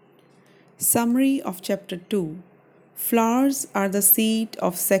Summary of Chapter 2. Flowers are the seat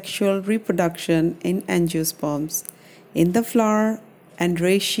of sexual reproduction in angiosperms. In the flower,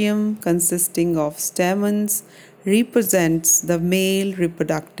 androecium, consisting of stamens, represents the male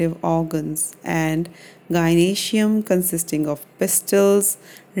reproductive organs, and gynoecium, consisting of pistils,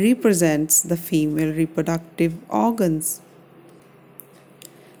 represents the female reproductive organs.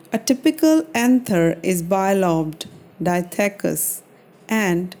 A typical anther is bilobed, dithecous,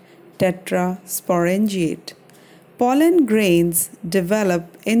 and tetrasporangiate. Pollen grains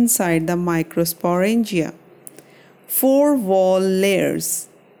develop inside the microsporangia. Four wall layers,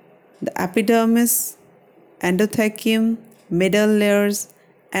 the epidermis, endothecium, middle layers,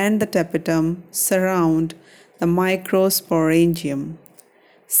 and the tapetum surround the microsporangium.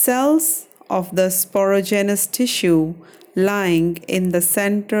 Cells of the sporogenous tissue lying in the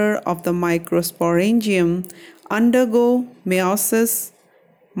center of the microsporangium undergo meiosis,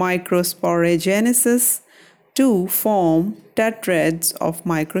 microsporogenesis to form tetrads of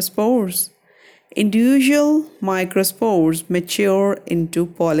microspores. Individual microspores mature into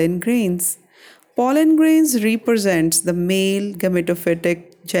pollen grains. Pollen grains represents the male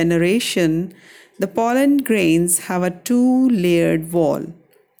gametophytic generation. The pollen grains have a two-layered wall,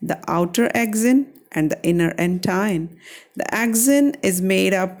 the outer axon and the inner antine. The axon is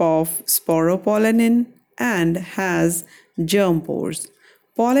made up of sporopollenin and has germ pores.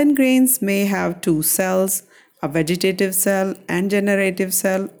 Pollen grains may have two cells, a vegetative cell and generative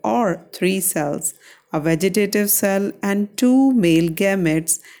cell, or three cells, a vegetative cell and two male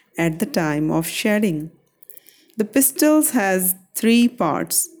gametes at the time of shedding. The pistils has three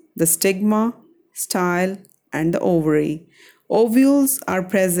parts: the stigma, style, and the ovary. Ovules are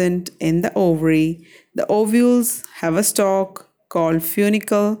present in the ovary. The ovules have a stalk called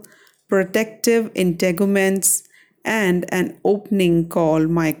funicle, protective integuments, and an opening called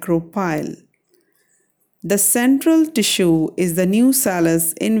micropyle. The central tissue is the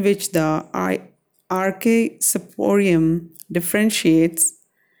nucellus in which the archaeosporium differentiates.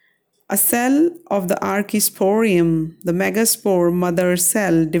 A cell of the archaeosporium, the megaspore mother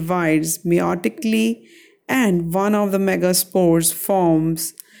cell, divides meiotically, and one of the megaspores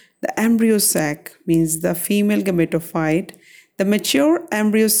forms the embryo sac, means the female gametophyte. The mature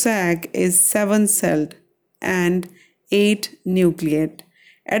embryo sac is seven-celled and eight-nucleate.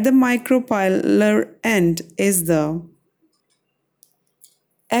 At the micropylar end is the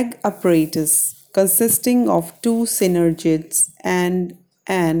egg apparatus, consisting of two synergids and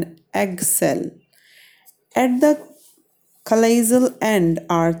an egg cell. At the chalazial end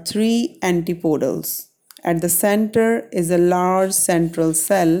are three antipodals. At the center is a large central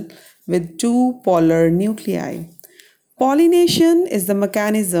cell with two polar nuclei. Pollination is the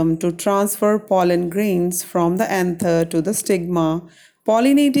mechanism to transfer pollen grains from the anther to the stigma.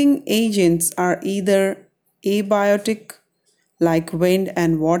 Pollinating agents are either abiotic, like wind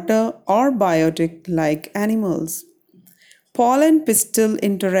and water, or biotic, like animals. Pollen pistil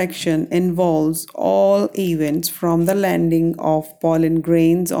interaction involves all events from the landing of pollen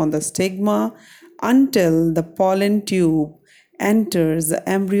grains on the stigma until the pollen tube enters the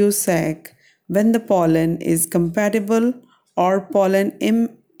embryo sac, when the pollen is compatible, or pollen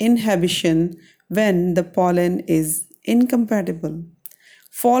inhibition, when the pollen is incompatible.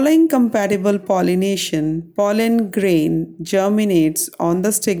 Following compatible pollination, pollen grain germinates on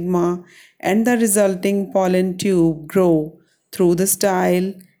the stigma and the resulting pollen tube grow through the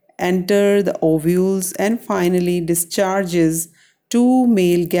style, enter the ovules, and finally discharges two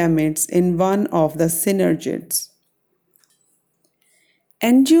male gametes in one of the synergids.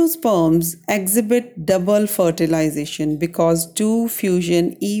 Angiosperms exhibit double fertilization because two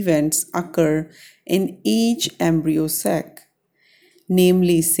fusion events occur in each embryo sac,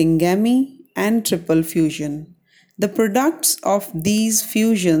 namely syngamy and triple fusion. The products of these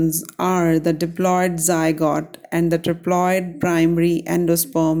fusions are the diploid zygote and the triploid primary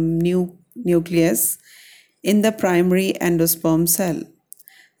endosperm nucleus in the primary endosperm cell.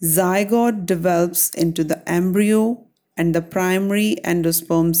 Zygote develops into the embryo, and the primary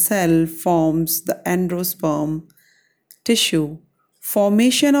endosperm cell forms the endosperm tissue.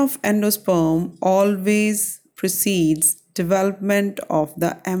 Formation of endosperm always precedes development of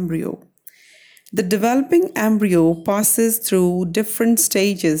the embryo. The developing embryo passes through different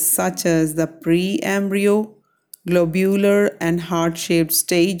stages such as the pre-embryo, globular and heart-shaped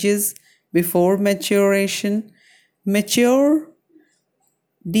stages before maturation. Mature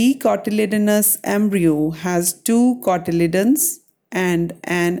dicotyledonous embryo has two cotyledons and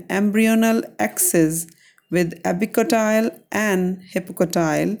an embryonal axis with epicotyle and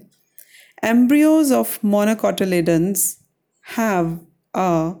hypocotyle. Embryos of monocotyledons have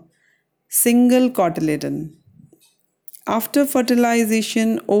a Single cotyledon. After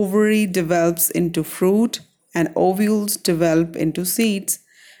fertilization, ovary develops into fruit and ovules develop into seeds.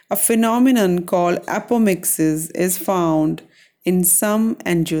 A phenomenon called apomixis is found in some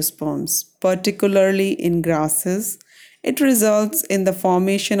angiosperms, particularly in grasses. It results in the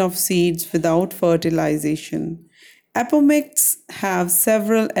formation of seeds without fertilization. Apomix have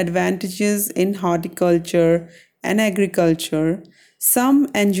several advantages in horticulture and agriculture. Some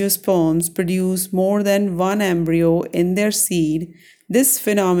angiosperms produce more than one embryo in their seed. This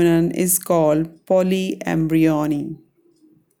phenomenon is called polyembryony.